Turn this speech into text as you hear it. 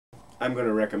I'm going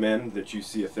to recommend that you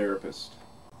see a therapist.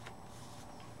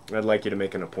 I'd like you to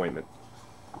make an appointment.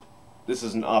 This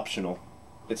isn't optional.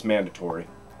 It's mandatory.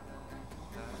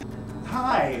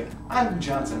 Hi, I'm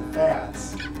Johnson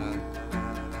Fats.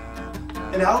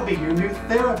 And I'll be your new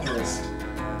therapist.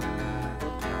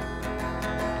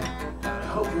 I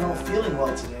hope you're all feeling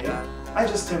well today. I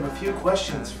just have a few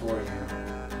questions for you.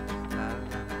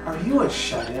 Are you a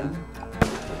shut-in?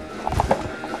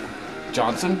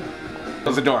 Johnson?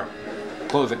 Close the door.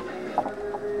 Close it.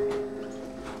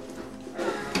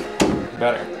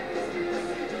 Better.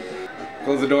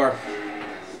 Close the door.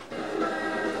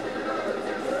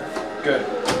 Good.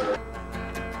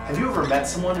 Have you ever met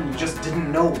someone and you just didn't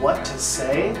know what to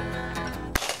say?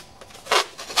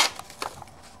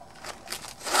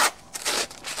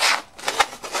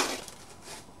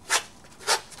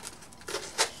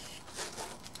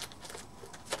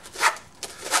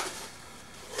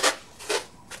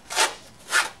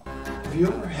 Have you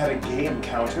ever had a gay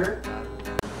encounter?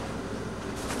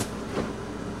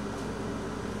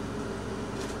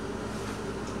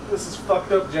 This is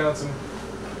fucked up, Johnson.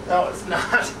 No, it's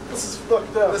not. This is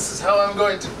fucked up. This is how I'm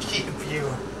going to keep you.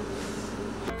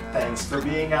 Thanks for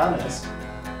being honest.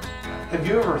 Have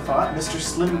you ever thought Mr.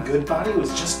 Slim Goodbody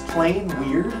was just plain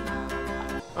weird?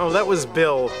 Oh, that was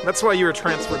Bill. That's why you were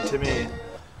transferred to me.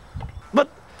 But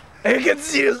you can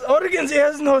see his organs, he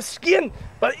has no skin.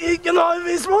 But you know, if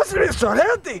he's supposed to be so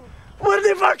healthy, where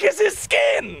the fuck is his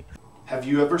skin? Have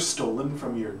you ever stolen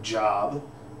from your job?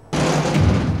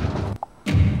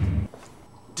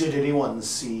 Did anyone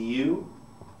see you?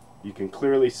 You can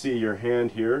clearly see your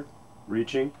hand here,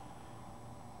 reaching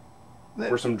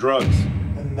for some drugs.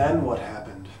 And then what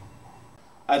happened?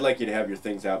 I'd like you to have your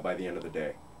things out by the end of the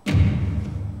day.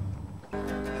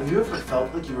 Have you ever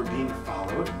felt like you were being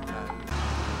followed?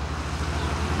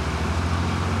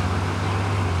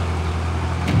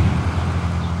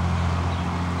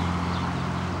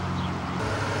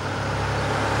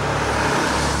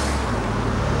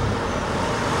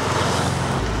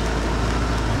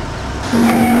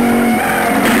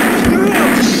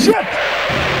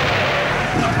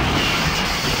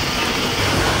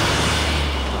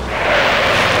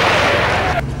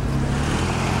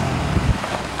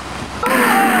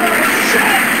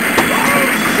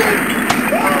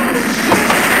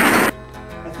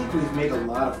 We've made a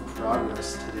lot of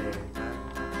progress today.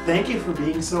 Thank you for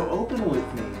being so open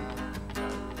with me.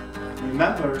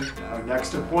 Remember, our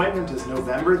next appointment is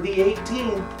November the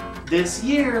 18th, this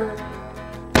year.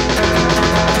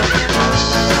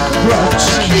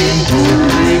 Watching the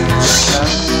rings,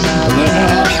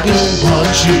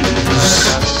 watching